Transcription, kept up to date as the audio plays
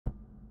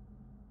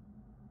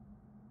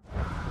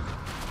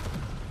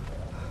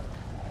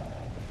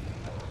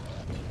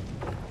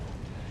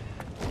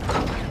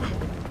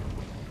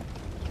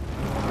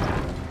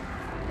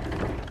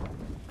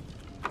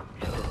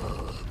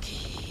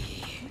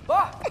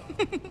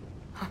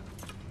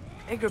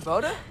Hey,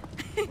 Gerboda?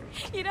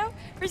 You know,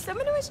 for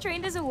someone who is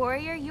trained as a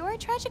warrior, you are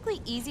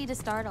tragically easy to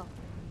startle.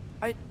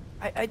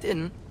 I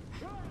didn't.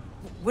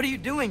 What are you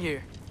doing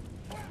here?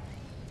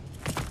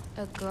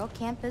 A girl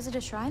can't visit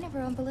a shrine of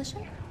her own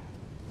volition?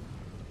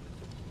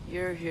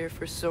 You're here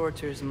for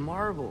Sorter's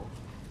marble.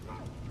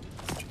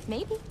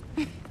 Maybe.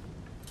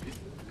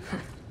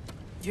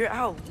 You're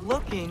out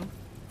looking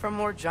for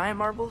more giant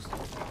marbles?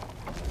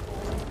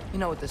 You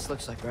know what this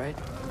looks like, right?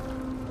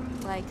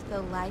 Like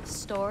the life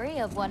story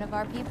of one of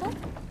our people?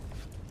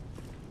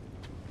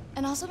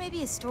 And also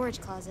maybe a storage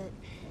closet.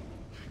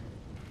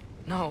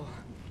 No.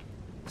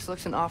 This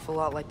looks an awful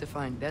lot like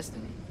Defying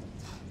Destiny.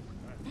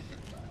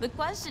 The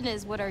question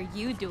is, what are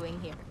you doing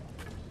here?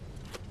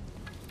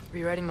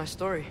 Rewriting my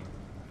story.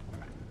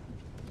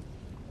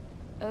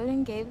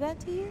 Odin gave that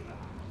to you?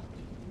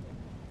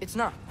 It's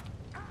not.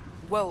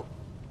 Well,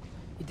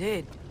 he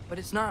did, but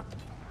it's not.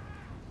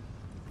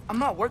 I'm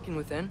not working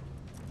with him.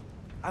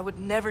 I would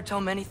never tell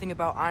him anything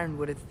about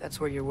Ironwood if that's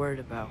what you're worried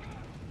about.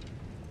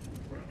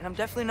 And I'm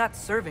definitely not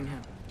serving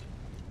him.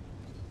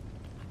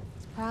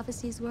 It's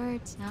prophecy's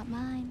words, not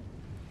mine.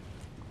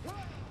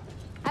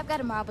 I've got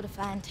a marble to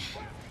find.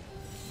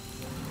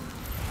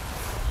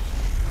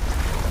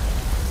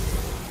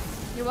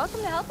 You're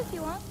welcome to help if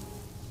you want.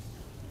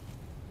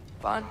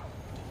 Fine.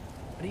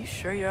 But are you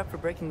sure you're up for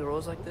breaking the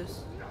rules like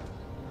this?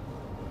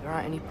 There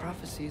aren't any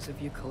prophecies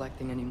of you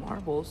collecting any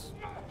marbles.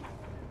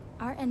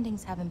 Our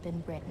endings haven't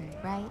been written,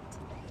 right?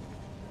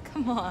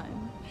 Come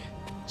on,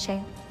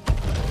 champ.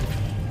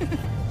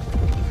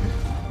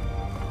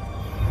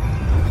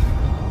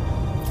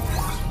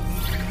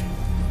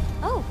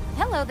 Oh,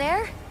 hello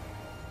there.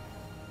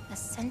 A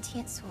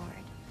sentient sword.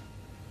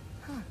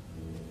 Huh.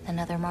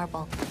 Another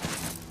marble.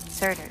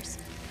 Surtur's.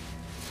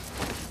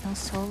 No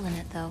soul in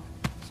it, though.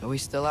 So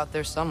he's still out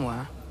there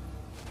somewhere.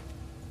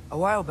 A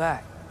while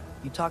back,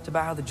 you talked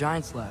about how the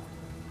giants left.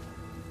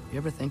 You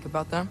ever think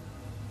about them?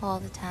 All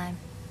the time.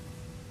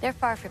 They're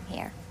far from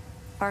here.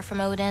 Far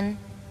from Odin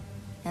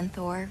and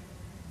Thor.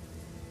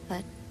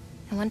 But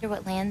I wonder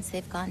what lands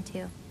they've gone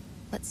to.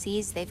 What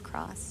seas they've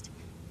crossed.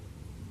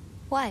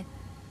 Why?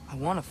 I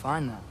want to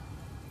find them.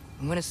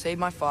 I'm gonna save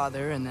my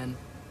father, and then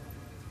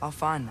I'll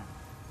find them.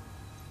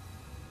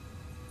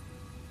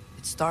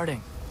 It's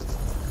starting.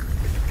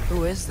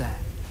 Who is that?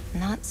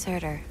 Not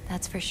Surtur,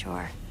 that's for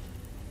sure.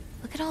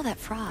 Look at all that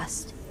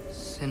frost.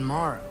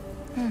 Sinmara.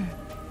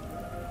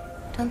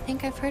 Don't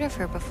think I've heard of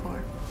her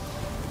before.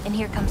 And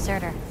here comes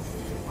Surtur.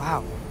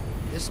 Wow.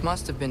 This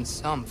must have been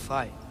some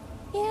fight.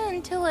 Yeah,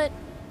 until it...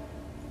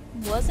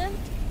 wasn't?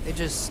 They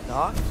just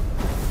stalked?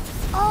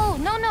 Oh,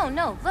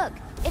 no. Look,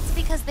 it's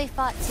because they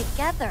fought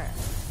together.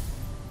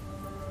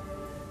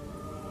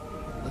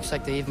 Looks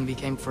like they even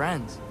became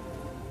friends.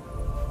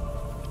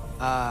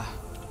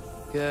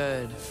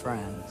 Good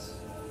friends.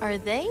 Are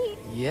they?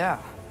 Yeah,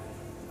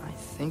 I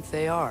think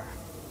they are.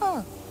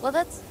 Oh, well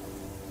that's...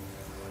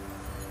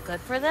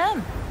 good for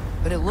them.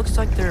 But it looks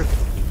like their,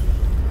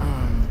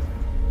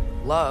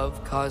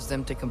 love caused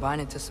them to combine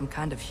into some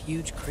kind of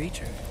huge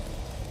creature.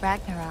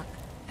 Ragnarok.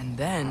 And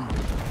then...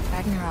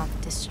 Ragnarok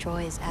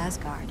destroys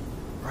Asgard.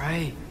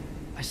 Right.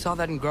 I saw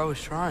that in Groa's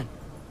shrine.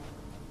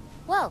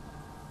 Well,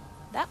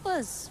 that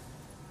was...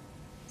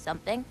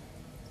 something.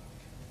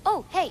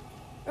 Oh, hey,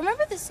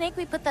 remember the snake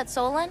we put that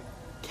soul in?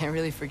 Can't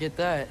really forget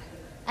that.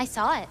 I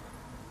saw it.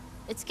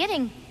 It's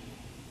getting...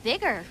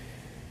 bigger.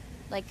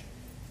 Like,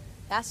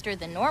 faster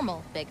than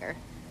normal bigger.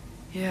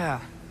 Yeah,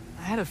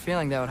 I had a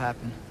feeling that would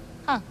happen.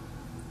 Huh.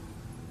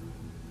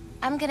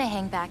 I'm gonna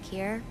hang back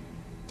here.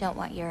 Don't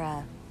want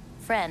your,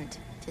 friend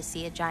to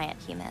see a giant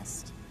he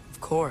missed.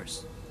 Of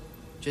course.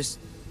 Just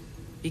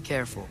be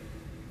careful.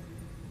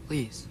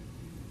 Please.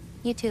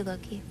 You too,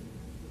 Loki.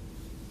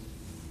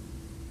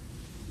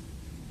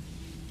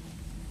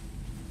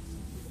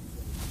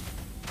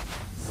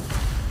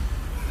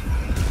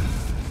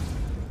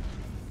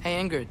 Hey,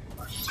 Ingrid.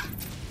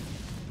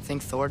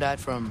 Think Thor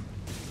died from...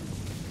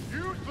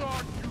 You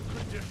thought you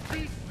could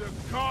defeat the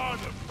god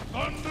of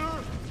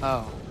thunder?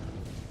 Oh.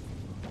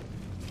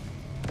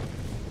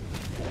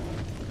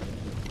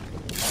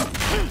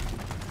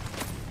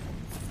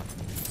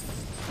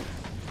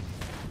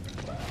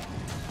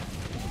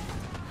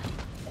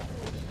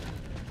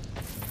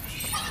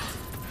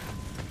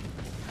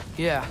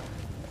 Yeah,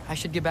 I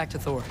should get back to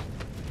Thor.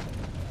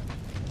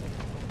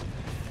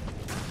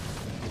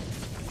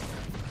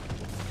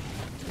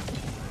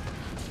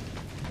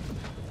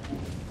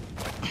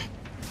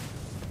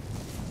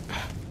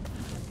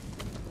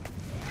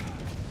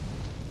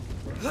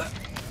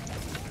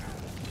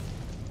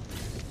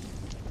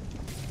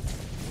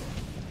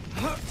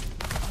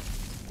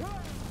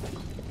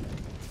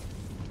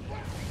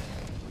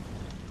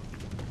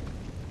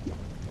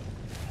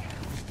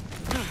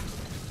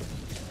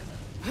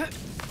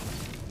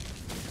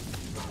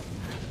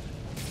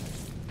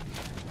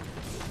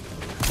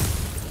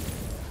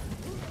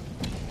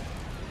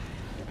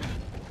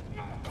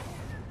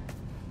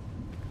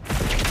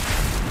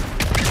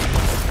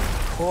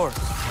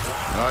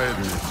 I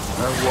admit,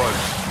 that was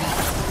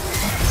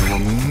were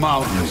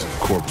mountains of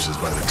corpses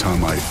by the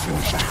time I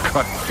finished,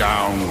 cut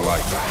down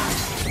like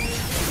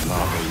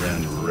lava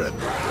ran red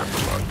with their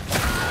blood.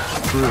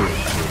 True.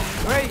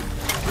 Great.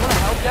 You wanna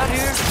help down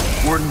here?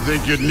 Wouldn't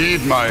think you'd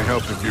need my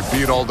help if you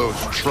beat all those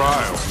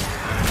trials.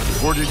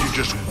 Or did you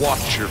just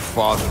watch your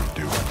father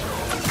do it?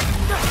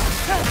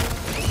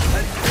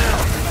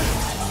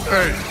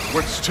 Hey,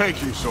 what's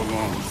taking so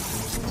long?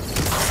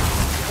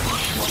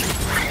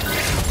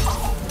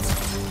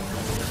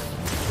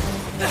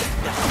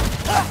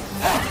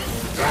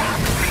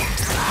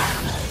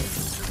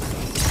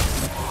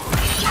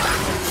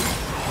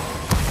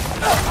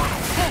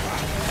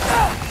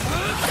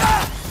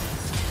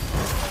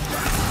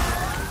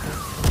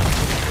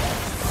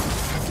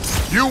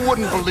 You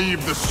wouldn't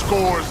believe the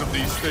scores of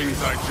these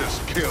things I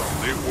just killed.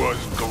 It was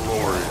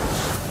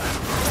glorious.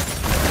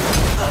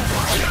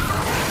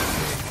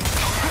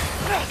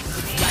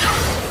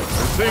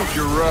 I think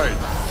you're right.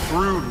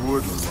 Thrud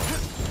wouldn't.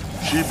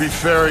 She'd be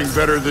faring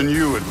better than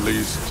you, at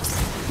least.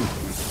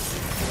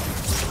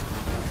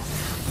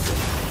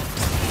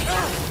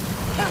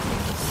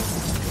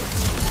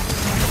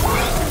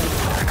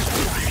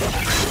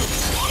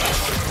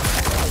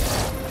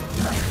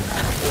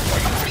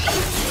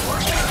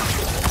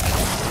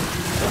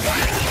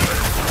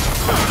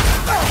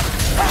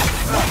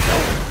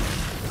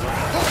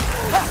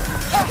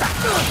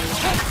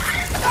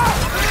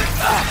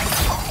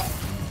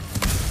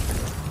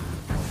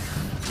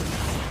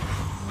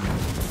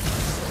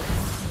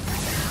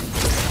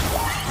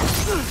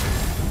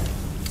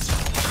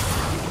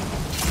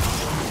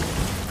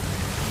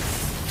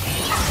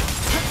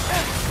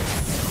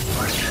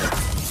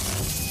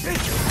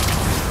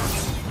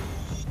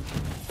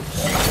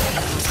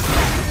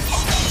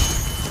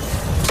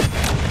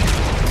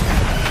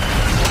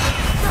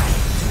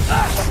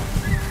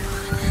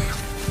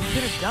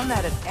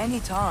 That at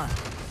any time.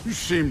 You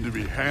seem to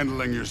be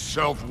handling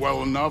yourself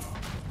well enough.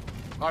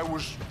 I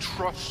was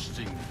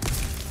trusting.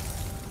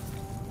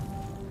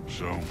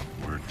 So,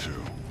 where to?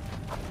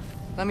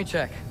 Let me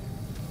check.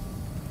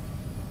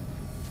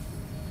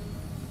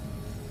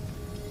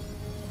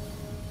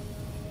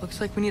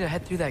 Looks like we need to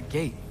head through that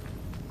gate.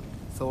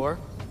 Thor?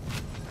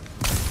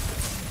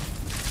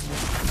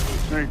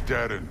 Ain't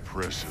that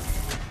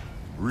impressive?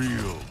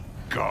 Real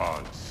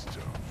god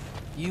stuff.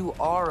 You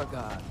are a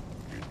god.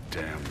 You're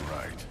damn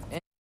right.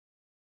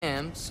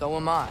 And so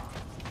am I.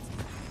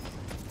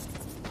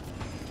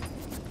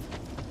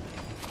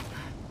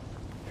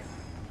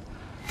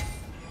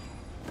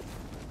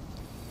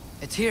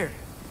 It's here.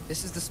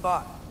 This is the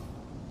spot.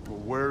 But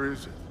where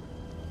is it?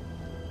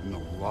 In the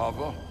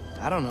lava?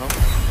 I don't know.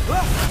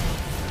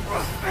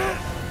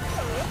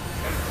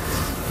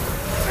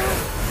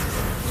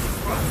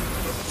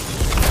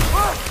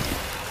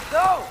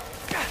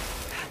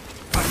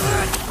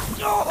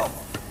 No!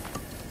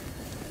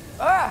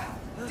 Ah!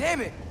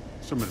 Damn it!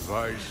 Some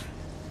advice.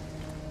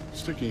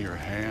 Sticking your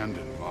hand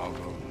in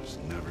lava is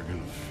never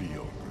gonna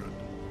feel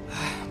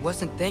good.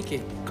 Wasn't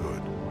thinking.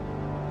 Good.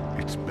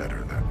 It's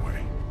better that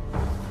way.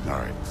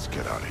 Alright, let's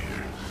get out of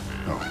here.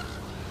 Oh.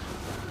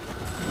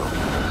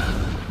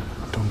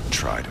 Don't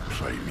try to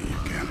play me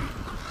again.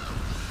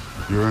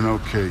 You're an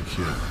okay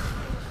kid.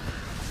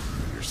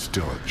 You're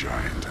still a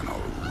giant, and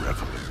I'll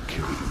revel in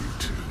killing you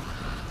too.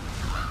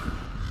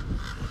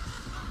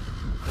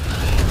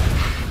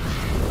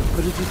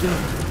 What did you do?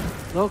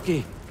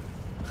 Loki.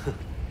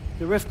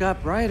 The rift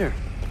got brighter.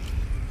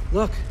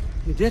 Look,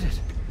 you did it.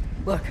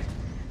 Look,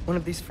 one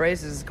of these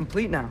phrases is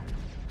complete now.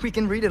 We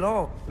can read it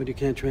all. But you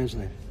can't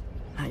translate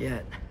it. Not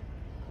yet.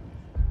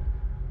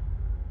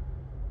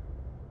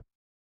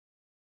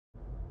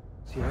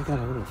 See, I got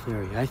a little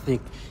theory. I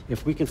think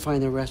if we can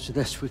find the rest of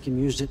this, we can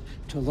use it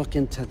to look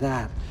into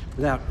that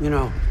without,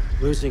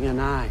 losing an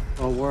eye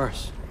or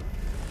worse.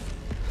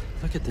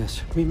 Look at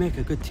this. We make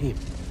a good team.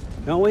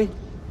 Don't we?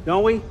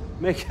 Don't we?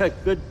 Make a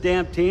good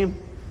damn team?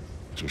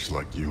 Just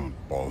like you and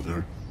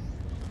Baldur.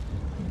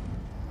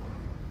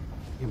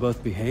 You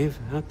both behave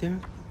out there?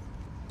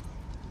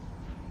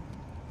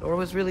 Thor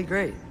was really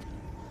great.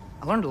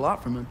 I learned a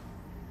lot from him.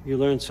 You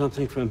learned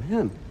something from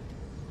him?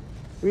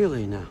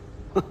 Really now?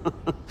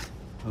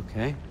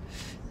 Okay.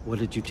 What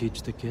did you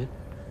teach the kid?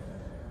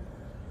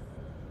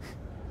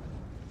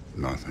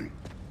 Nothing.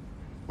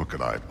 What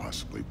could I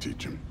possibly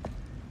teach him?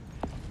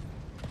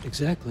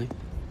 Exactly.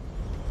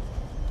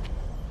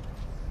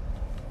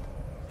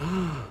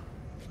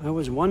 I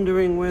was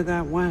wondering where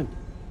that went.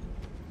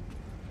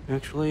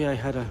 Actually, I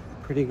had a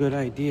pretty good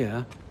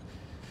idea.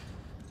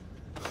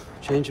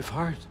 Change of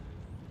heart.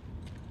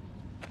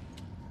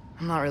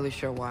 I'm not really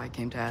sure why I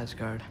came to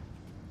Asgard.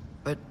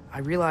 But I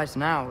realize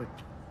now it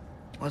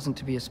wasn't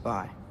to be a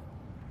spy.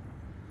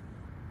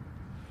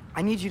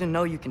 I need you to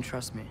know you can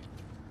trust me.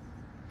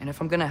 And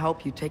if I'm gonna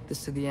help you take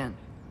this to the end,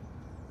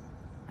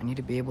 I need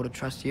to be able to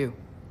trust you.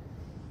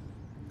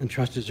 And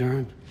trust is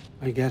earned.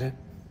 I get it.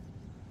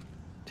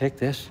 Take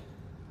this,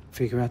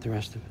 figure out the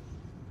rest of it.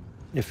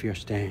 If you're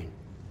staying,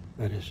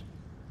 that is.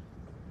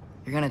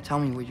 You're gonna tell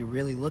me what you're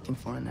really looking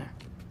for in there.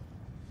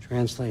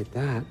 Translate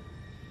that,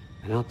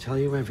 and I'll tell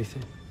you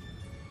everything.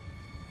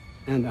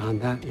 And on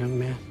that, young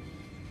man,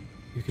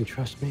 you can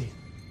trust me.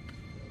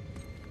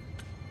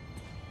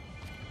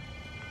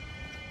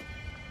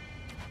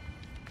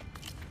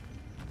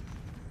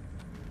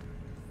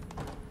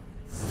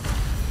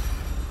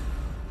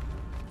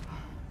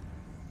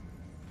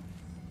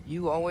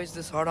 You always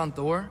this hard on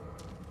Thor?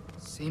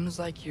 Seems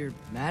like you're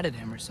mad at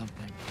him or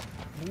something.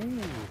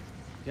 Ooh,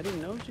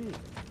 getting nosy,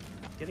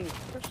 getting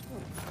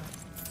personal.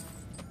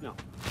 No,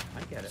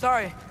 I get it.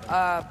 Sorry,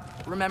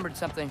 remembered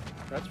something.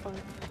 That's fine.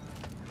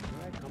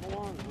 All right, come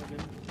along,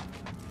 Logan.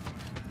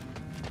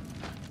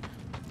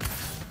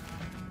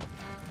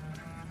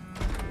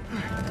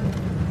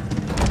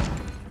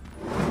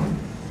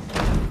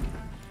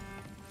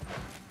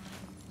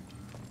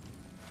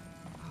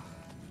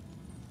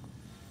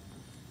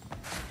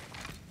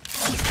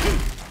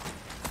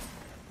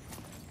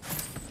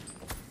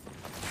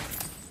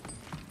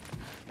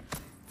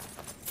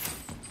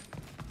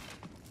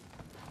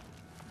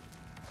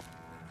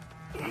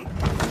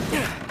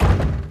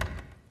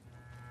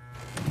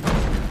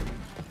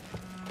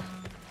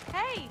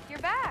 Hey, you're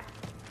back.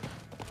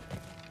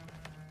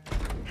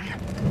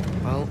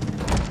 Well,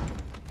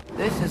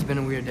 this has been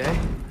a weird day.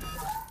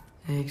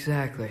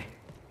 Exactly.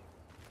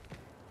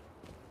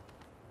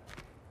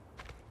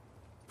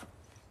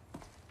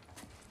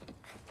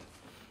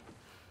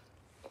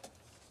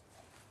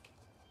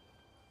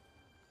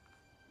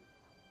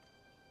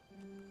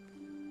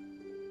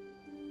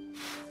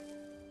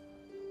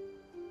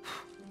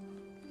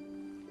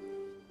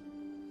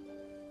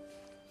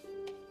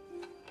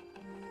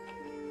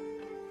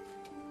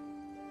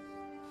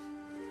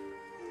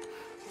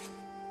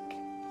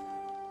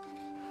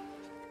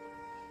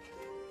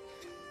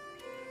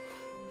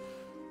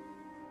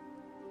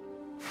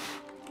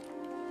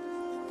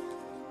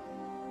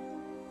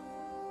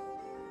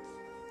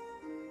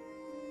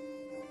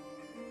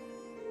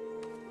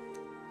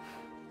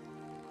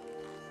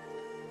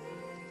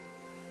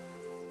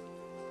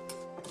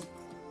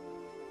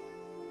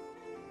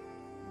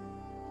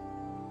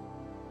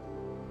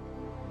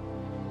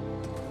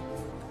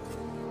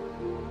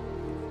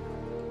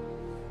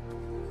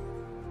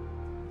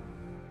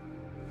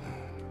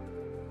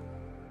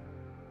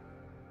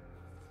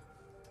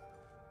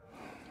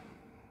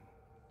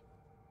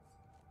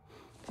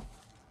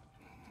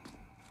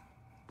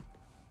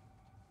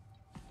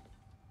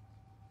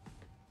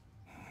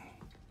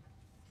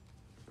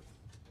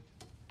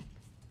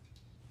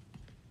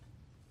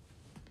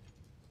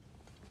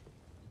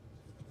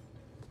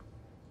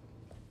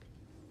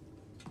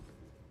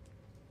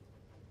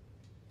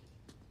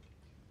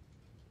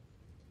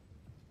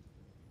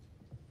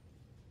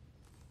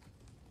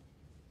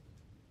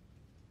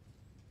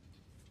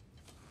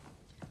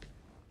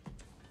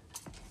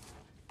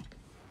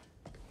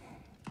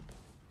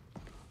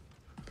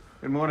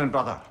 Good morning,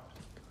 brother.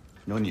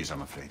 No news,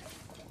 I'm afraid.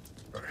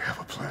 I have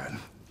a plan.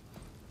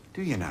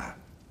 Do you now?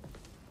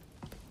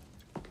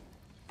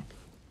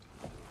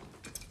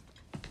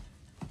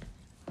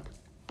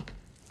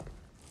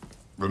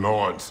 The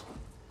Norns.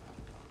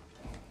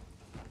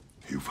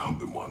 You found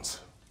them once.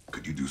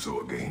 Could you do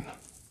so again?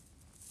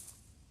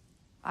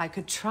 I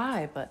could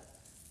try, but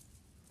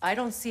I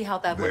don't see how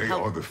that would They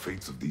help. are the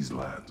fates of these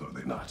lands, are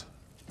they not?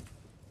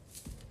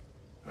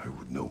 I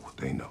would know what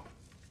they know,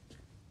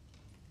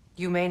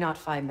 You may not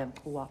find them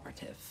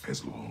cooperative.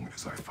 as long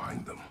as I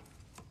find them.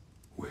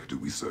 Where do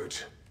we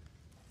search?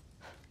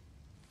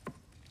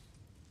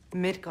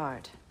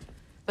 Midgard.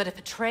 But if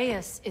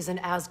Atreus is in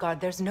Asgard,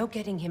 there's no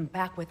getting him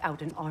back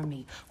without an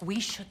army. We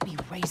should be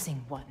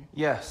raising one.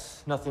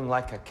 Yes, nothing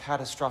like a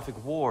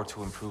catastrophic war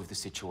to improve the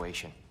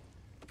situation.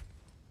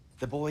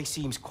 The boy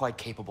seems quite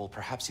capable.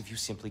 Perhaps if you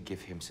simply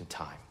give him some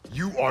time.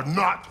 You are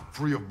not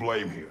free of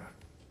blame here.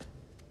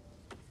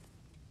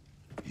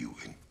 You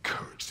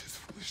encouraged his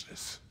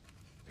foolishness,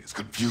 his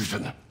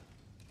confusion.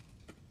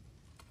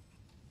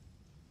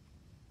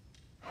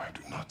 I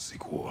do not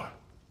seek war.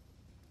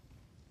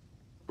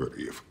 But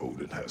if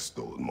Odin has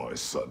stolen my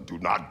son, do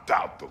not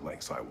doubt the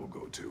lengths I will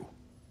go to.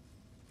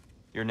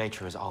 Your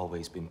nature has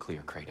always been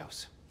clear,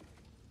 Kratos.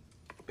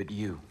 But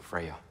you,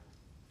 Freya.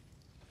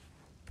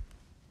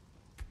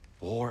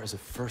 War is a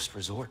first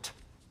resort.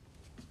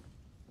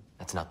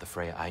 That's not the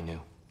Freya I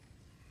knew.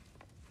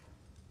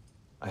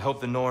 I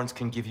hope the Norns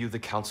can give you the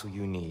counsel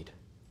you need.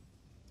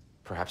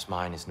 Perhaps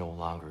mine is no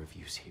longer of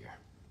use here.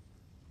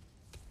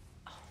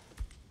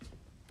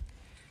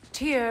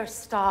 Tyr,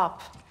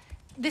 stop.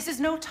 This is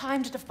no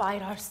time to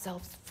divide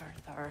ourselves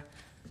further.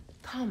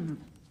 Come,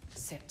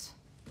 sit,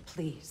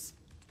 please.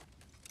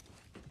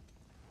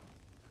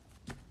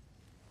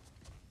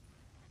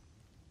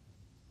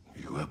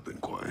 You have been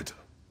quiet.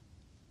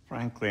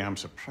 Frankly, I'm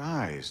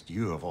surprised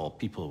you, of all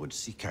people, would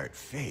seek out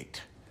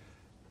fate.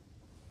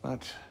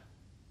 But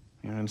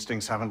your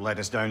instincts haven't let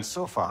us down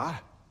so far.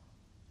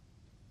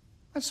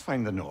 Let's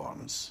find the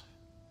Norns.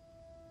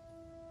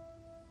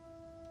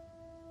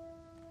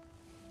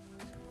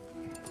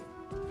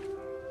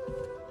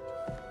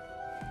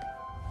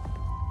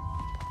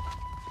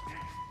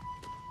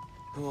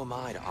 Who am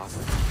I to offer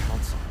you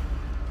counsel?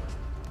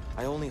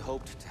 I only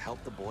hoped to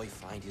help the boy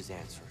find his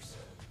answers.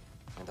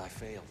 And I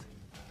failed.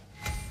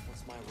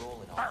 What's my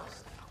role in all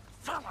this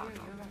now?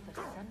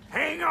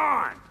 Hang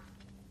on!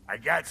 I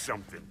got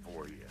something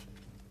for you.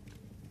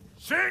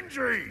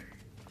 Sindri!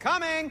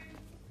 Coming!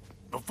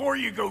 Before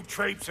you go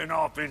traipsing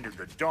off into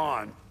the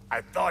dawn,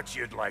 I thought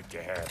you'd like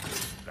to have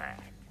this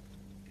back.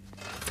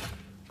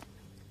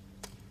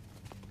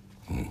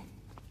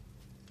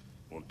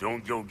 Well,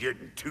 don't go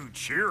getting too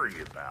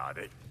cheery about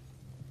it.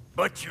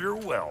 But you're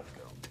welcome.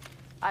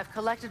 I've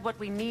collected what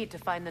we need to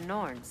find the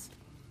Norns.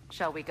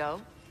 Shall we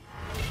go?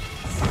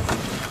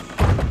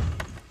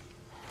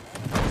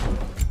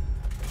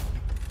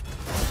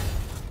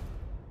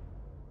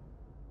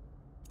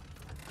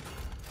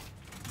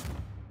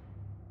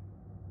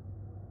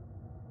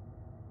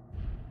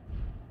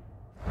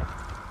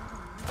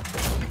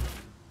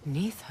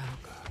 Neath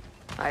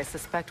hope. I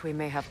suspect we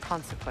may have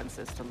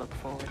consequences to look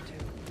forward to.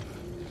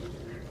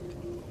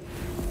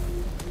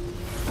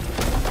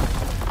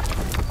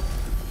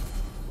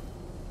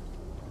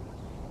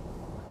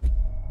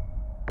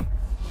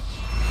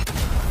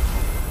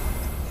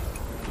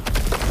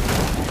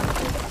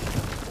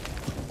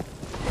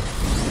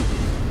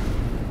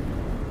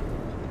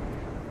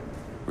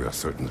 We are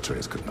certain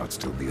Atreus could not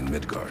still be in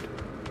Midgard.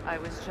 I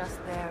was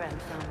just there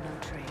and found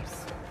no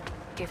trace.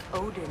 If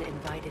Odin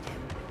invited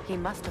him, he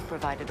must have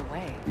provided a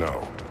way.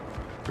 No,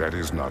 that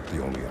is not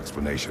the only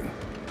explanation.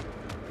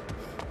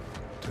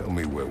 Tell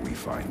me where we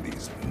find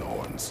these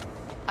Norns.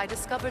 I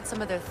discovered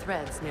some of their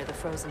threads near the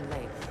frozen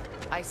lake.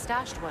 I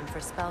stashed one for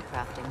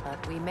spellcrafting,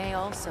 but we may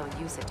also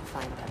use it to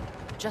find them.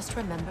 Just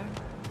remember,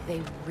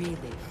 they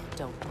really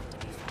don't want to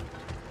be found.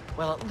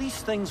 Well, at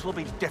least things will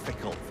be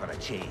difficult for a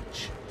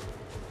change.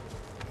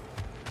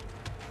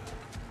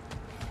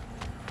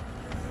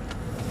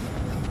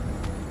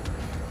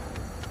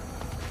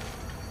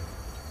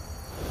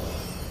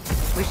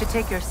 We should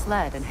take your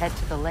sled and head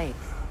to the lake.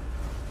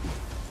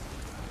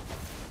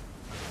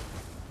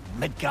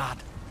 Midgard.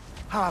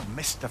 How I've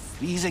missed the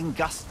freezing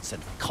gusts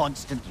and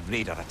constant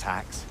raider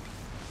attacks.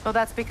 Well,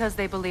 that's because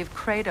they believe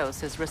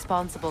Kratos is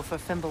responsible for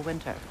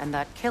Fimbulwinter, and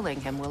that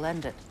killing him will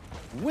end it.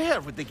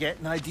 Where would they get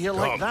an idea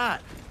like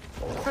that?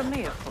 From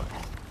me, of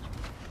course.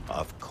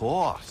 Of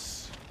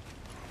course.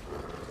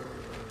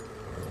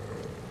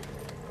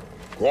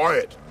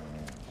 Quiet!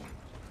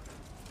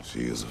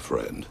 She is a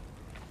friend.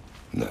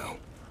 Now.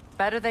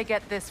 Better they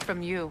get this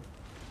from you.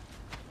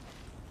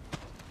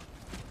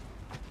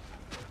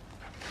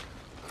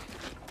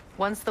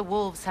 Once the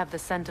wolves have the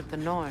scent of the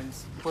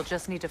Norns, we'll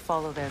just need to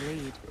follow their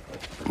lead.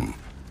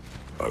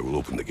 I will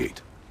open the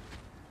gate.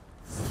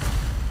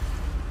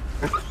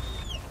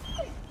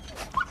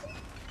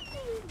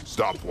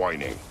 Stop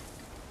whining.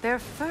 Their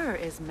fur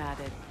is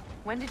matted.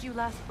 When did you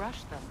last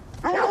brush them?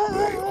 They are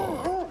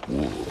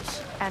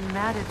wolves. And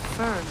matted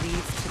fur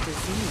leads to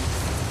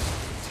disease.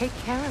 Take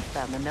care of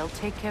them, and they'll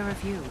take care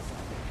of you.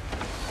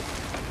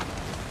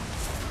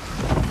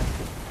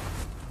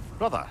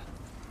 Brother,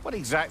 what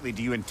exactly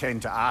do you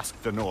intend to ask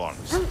the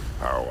Norns?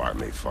 How I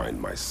may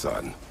find my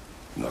son.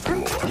 Nothing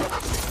more.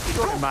 You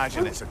don't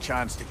imagine it's a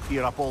chance to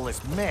clear up all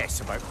this mess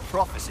about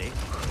prophecy?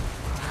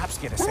 Perhaps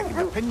get a second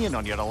opinion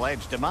on your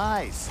alleged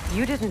demise.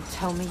 You didn't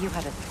tell me you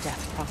had a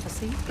death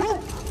prophecy?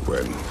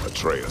 When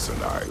Atreus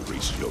and I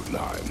reached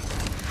Jotunheim,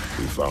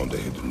 we found a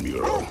hidden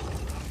mural.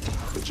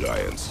 The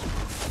giants,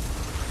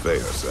 they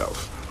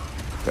herself,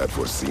 had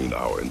foreseen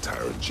our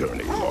entire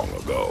journey long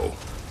ago.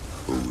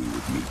 Who we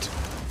would meet,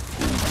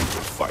 who we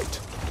would fight.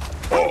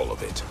 All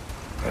of it,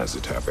 as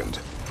it happened.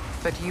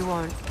 But you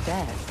aren't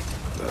dead.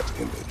 That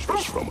image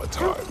was from a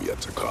time yet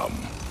to come.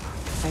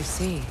 I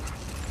see.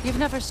 You've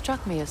never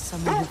struck me as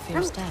someone who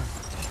fears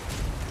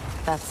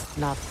death. That's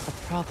not the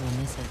problem,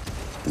 is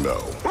it? No.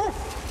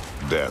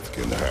 Death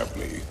can have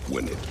me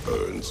when it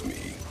earns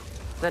me.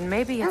 Then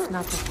maybe it's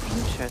not the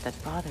future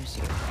that bothers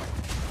you.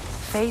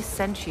 Faye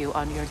sent you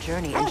on your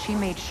journey, and she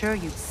made sure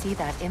you'd see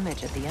that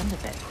image at the end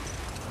of it.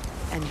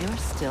 And you're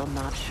still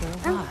not sure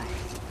why.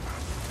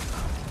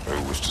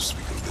 I wish to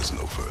speak of this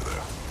no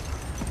further.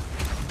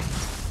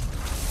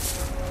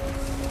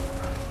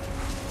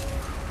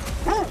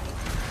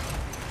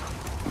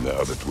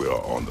 Now that we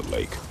are on the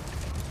lake,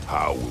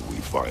 how will we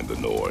find the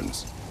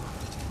Norns?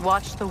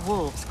 Watch the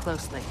wolves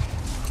closely.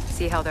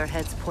 See how their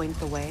heads point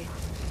the way?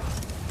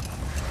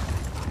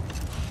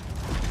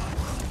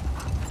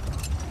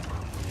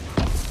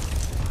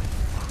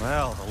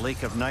 Well, the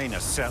Lake of Nine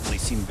has certainly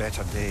seen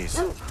better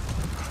days.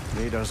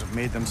 Raiders have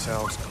made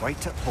themselves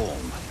quite at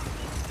home.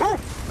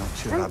 Not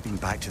sure I've been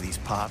back to these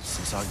parts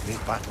since our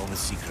great battle with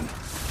Sigrun.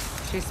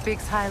 She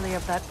speaks highly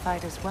of that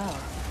fight as well.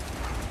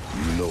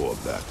 You know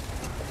of that?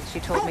 She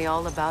told me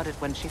all about it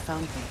when she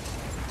found me.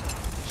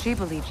 She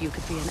believed you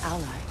could be an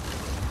ally.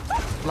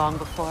 Long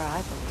before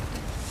I believed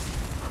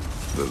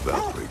it. The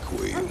Valkyrie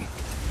Queen.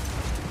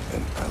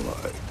 An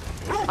ally.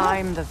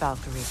 I'm the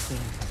Valkyrie Queen.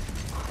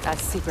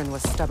 As Sigrun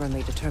was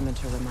stubbornly determined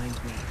to remind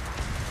me.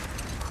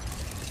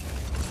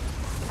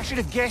 I should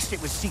have guessed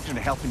it was Sigrun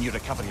helping you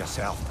recover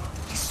yourself.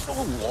 She's so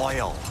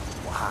loyal.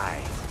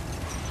 Why?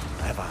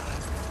 Never.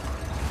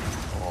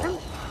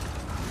 Oh,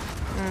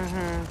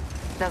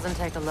 Doesn't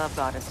take a love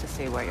goddess to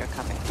see where you're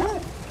coming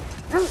from.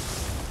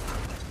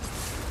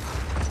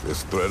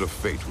 This thread of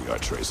fate we are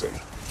tracing.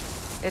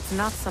 It's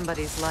not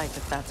somebody's life,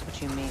 if that's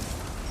what you mean.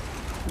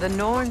 The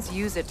Norns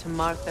use it to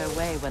mark their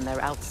way when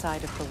they're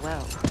outside of the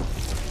well.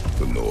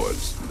 The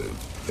Nords live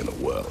in a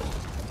well.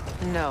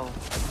 No.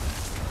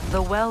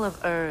 The Well of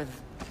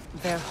Earth,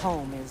 their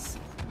home, is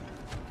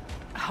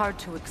hard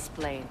to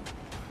explain.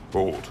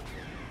 Hold.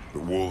 The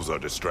wolves are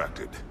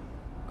distracted.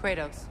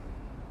 Kratos,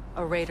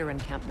 a raider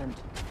encampment.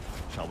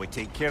 Shall we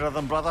take care of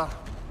them, brother?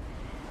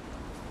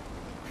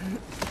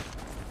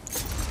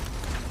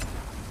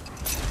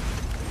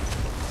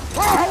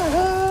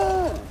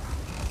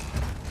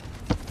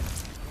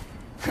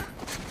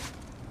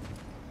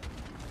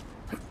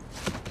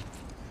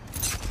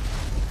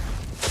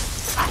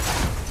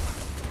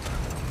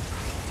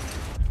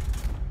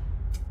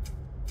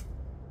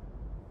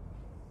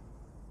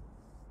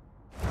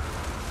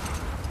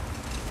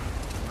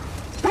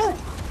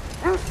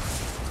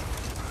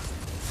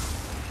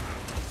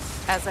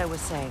 As I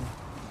was saying,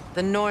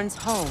 the Norns'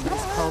 home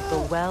is called the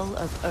Well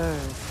of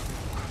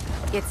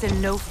Earth. It's in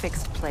no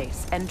fixed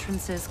place.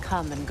 Entrances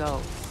come and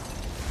go.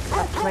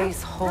 A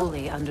place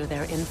wholly under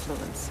their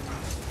influence,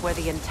 where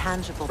the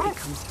intangible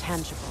becomes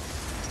tangible.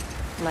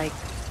 Like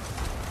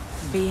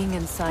being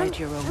inside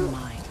your own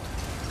mind.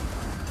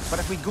 But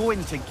if we go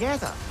in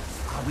together,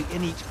 are we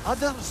in each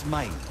other's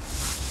mind?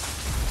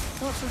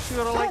 Not so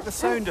sure I like the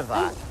sound of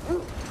that.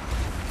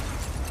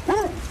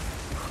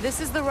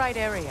 This is the right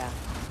area,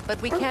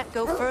 but we can't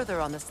go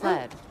further on the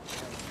sled.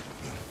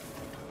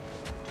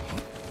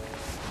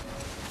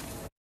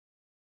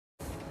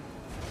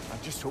 I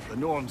just hope the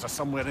Norns are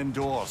somewhere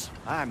indoors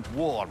and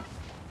warm.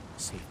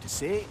 Safe to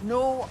say,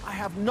 no, I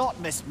have not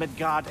missed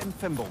Midgard in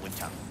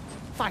Fimbulwinter.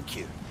 Thank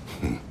you.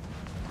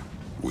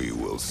 We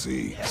will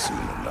see soon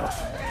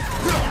enough.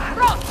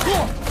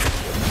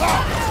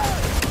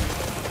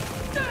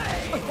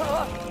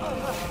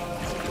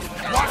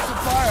 Watch the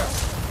fire!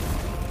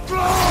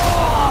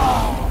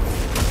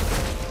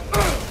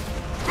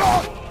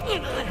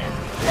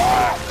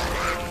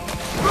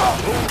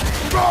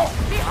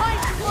 Behind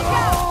you, look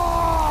out!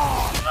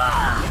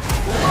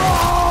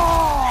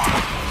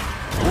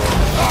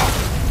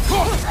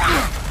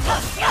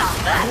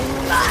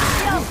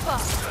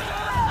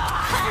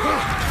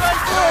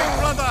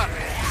 Brother!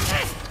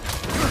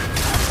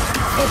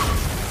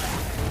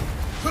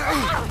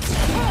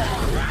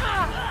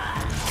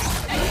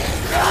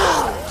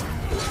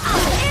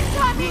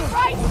 Incoming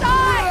right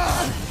side!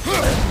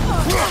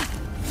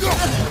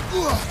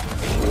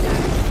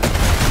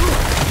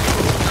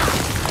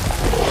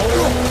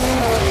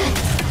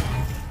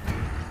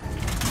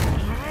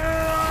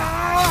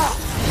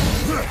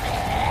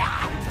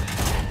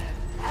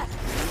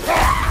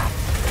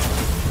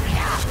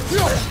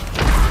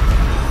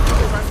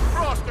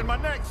 Frost in my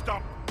neck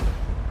stump!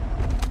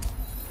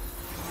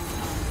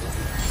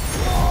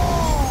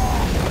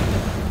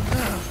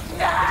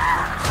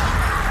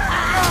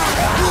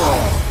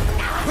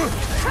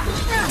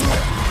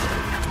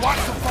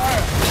 Watch the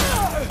fire!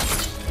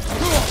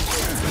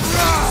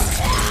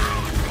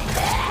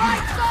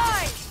 Right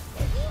side!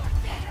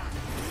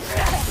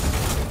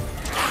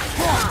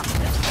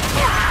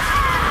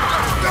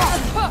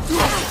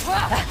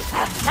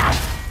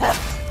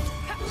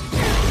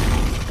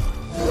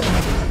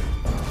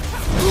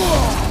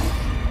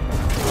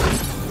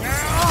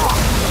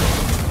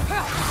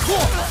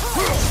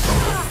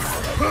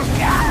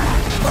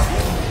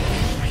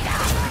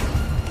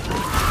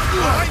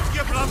 Right,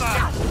 you brother!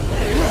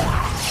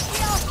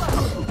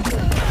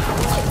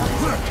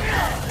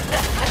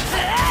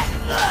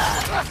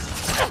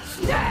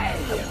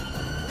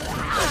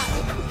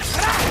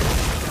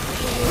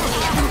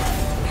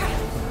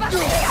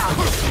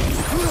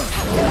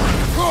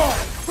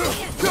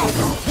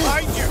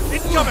 Behind you!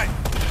 Incoming!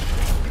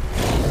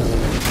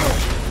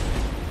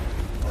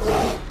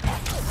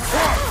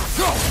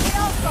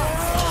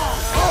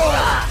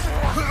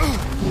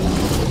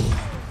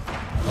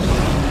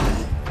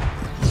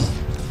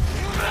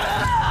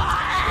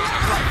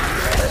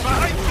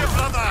 Behind you,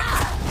 brother!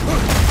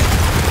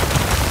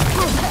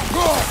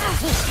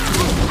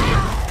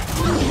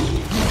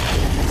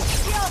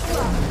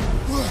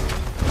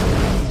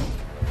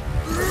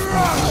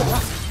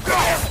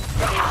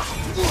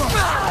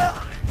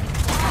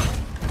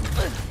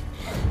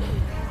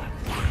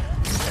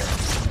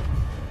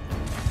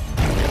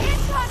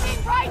 Incoming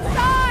right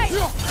side!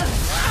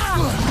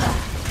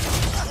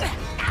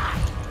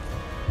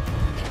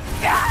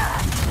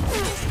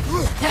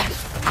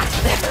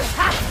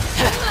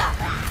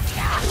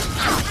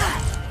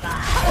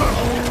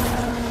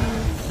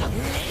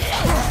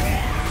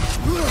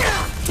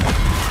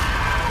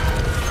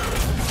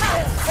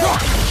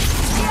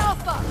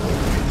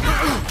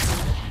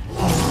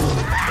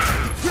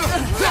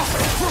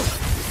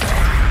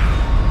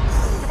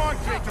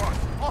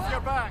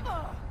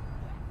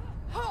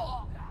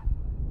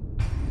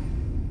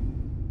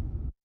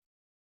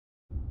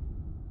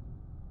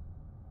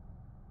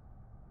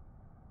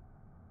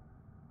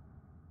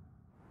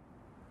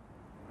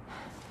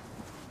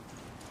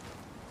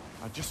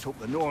 just hope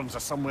the Norns are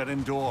somewhere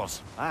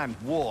indoors, and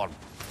warm.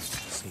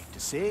 Safe to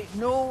say,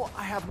 no,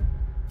 I have...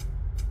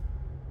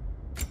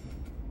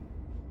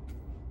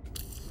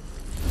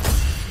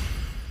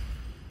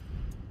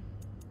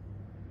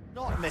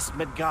 not missed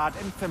Midgard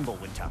and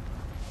Fimbulwinter.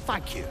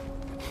 Thank you.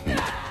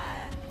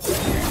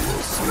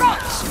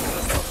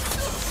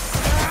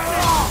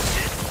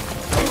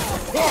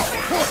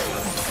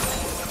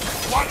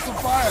 Watch the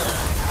fire!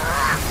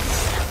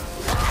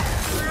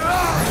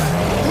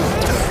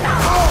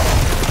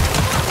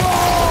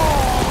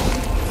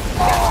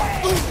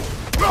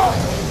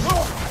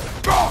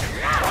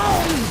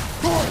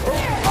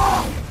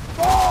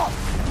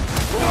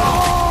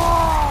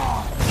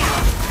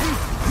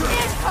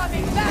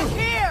 Incoming back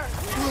here!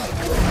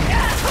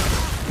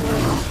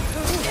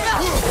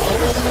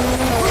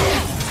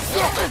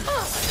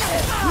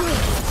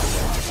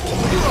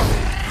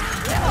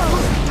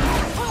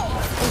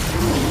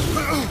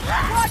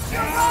 Watch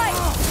your right!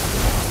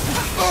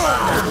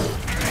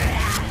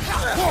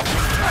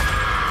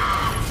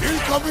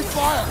 Incoming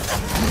fire!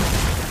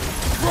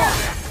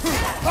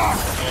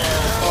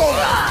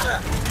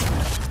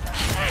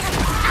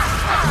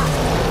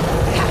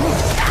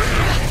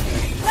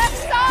 Left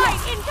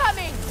side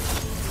incoming!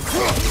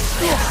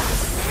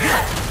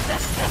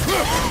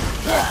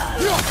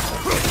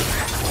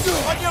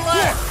 On your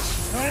left!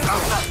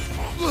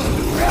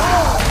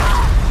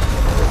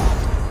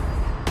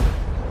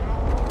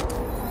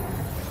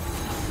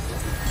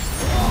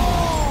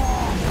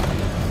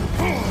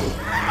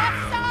 Left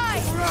side!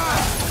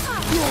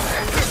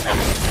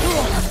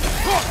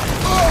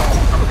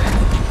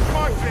 Come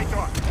on,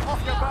 Kratos!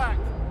 Off your back!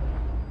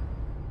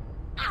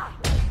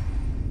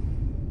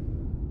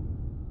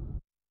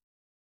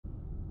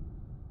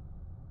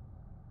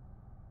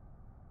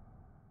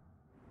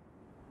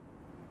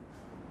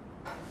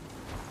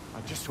 I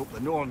just hope the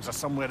Norns are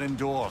somewhere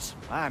indoors,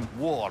 and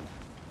warm.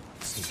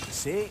 Safe to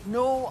say,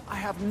 no, I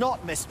have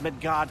not missed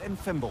Midgard and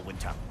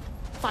Fimbulwinter.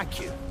 Thank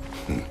you.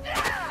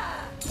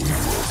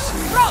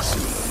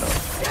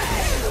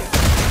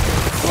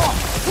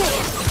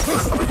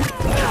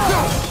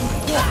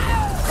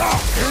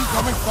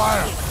 Incoming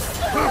fire!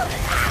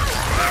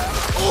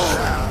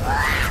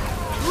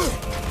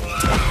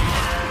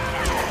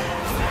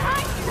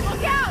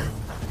 Look out!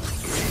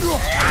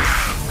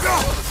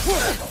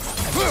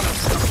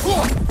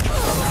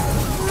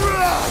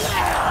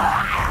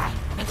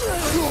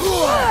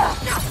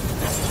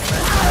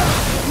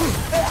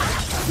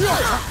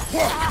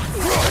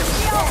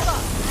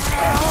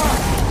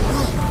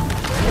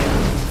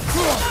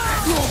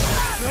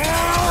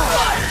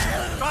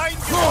 Find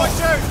you,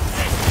 watch out!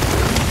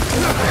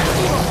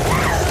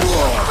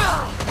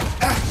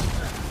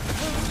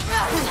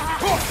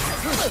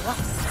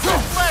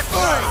 Left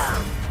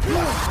side!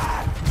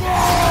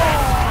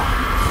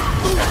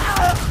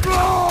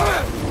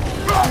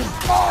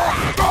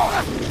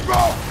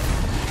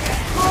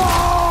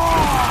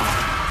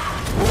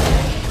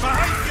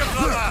 Behind you,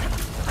 brother!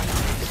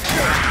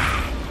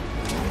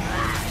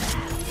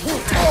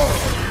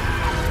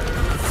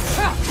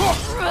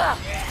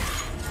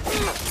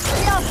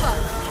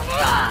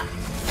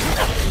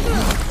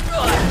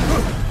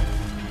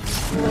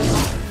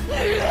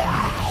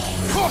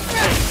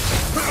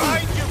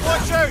 Behind you,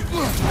 watch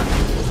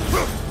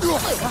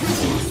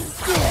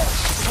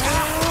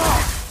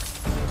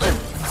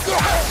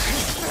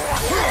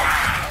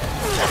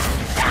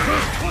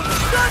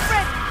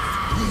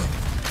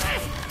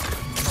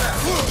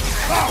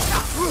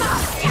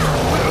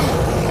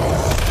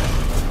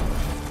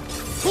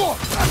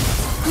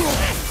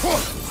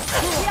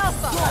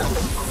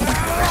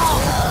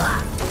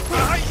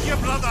behind you,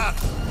 brother!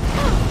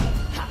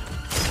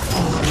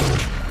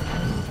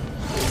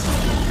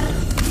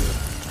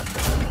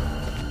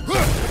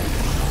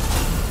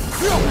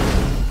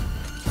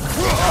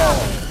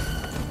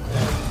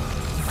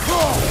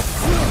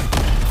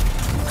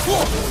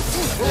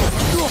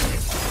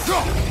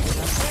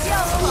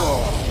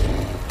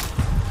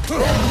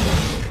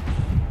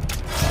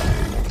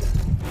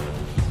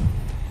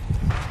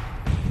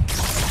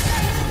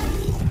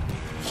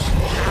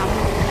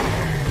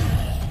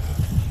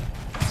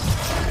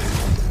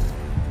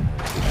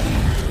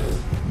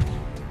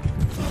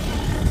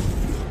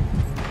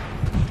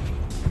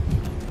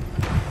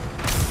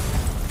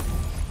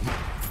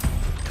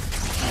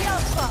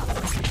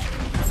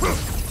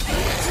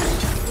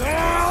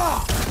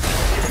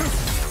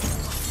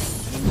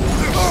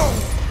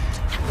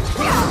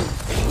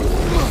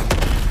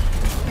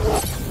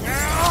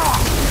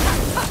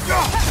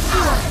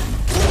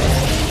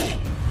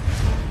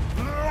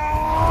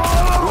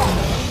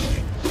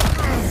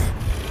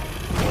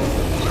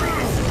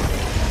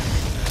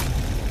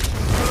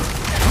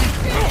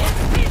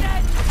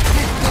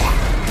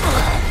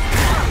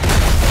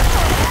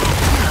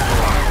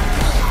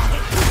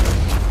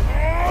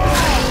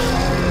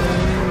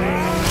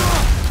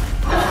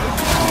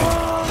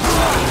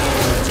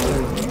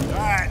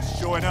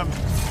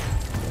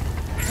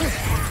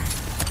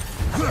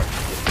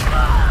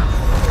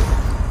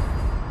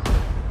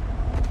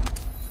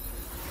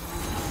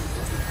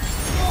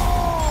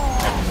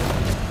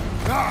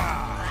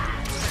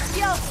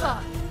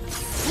 Leviosa!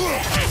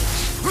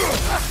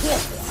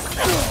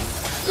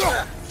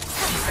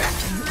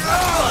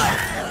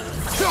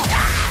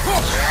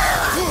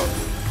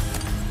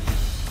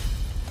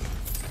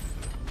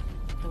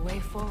 The way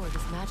forward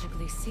is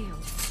magically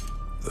sealed.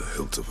 The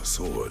hilt of a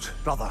sword.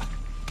 Brother,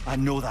 I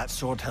know that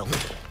sword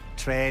hilt.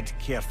 Tread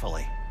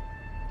carefully.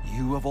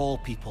 You of all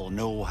people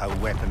know how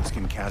weapons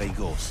can carry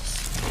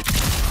ghosts.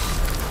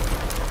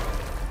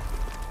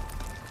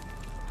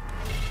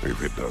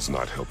 If it does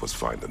not help us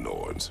find the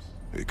Norns,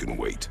 it can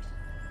wait.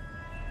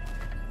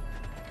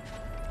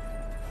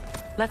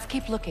 Let's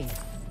keep looking.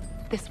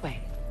 This way.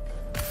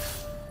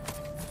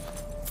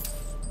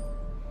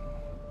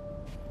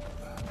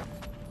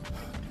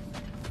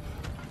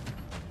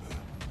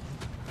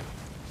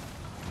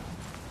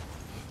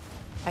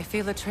 I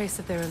feel a trace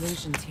of their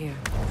illusions here.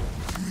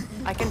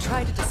 I can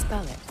try to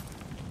dispel it.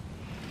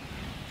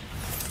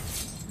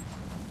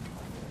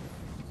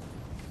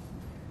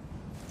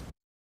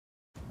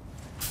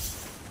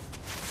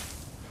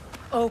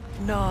 Oh,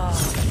 no.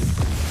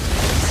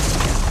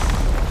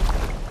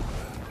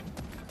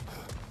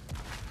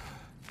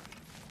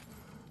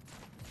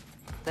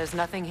 There's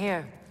nothing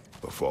here.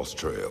 A false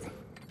trail.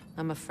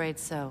 I'm afraid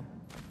so.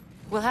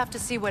 We'll have to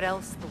see what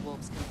else the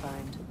wolves can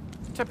find.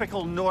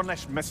 Typical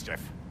Nornish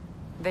mischief.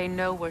 They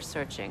know we're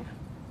searching.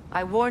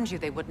 I warned you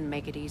they wouldn't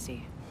make it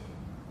easy.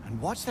 And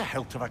what's the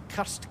hilt of a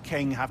cursed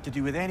king have to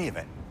do with any of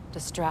it?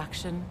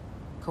 Distraction?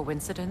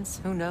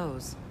 Coincidence? Who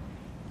knows?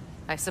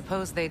 I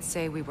suppose they'd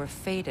say we were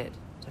fated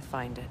to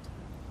find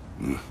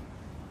it.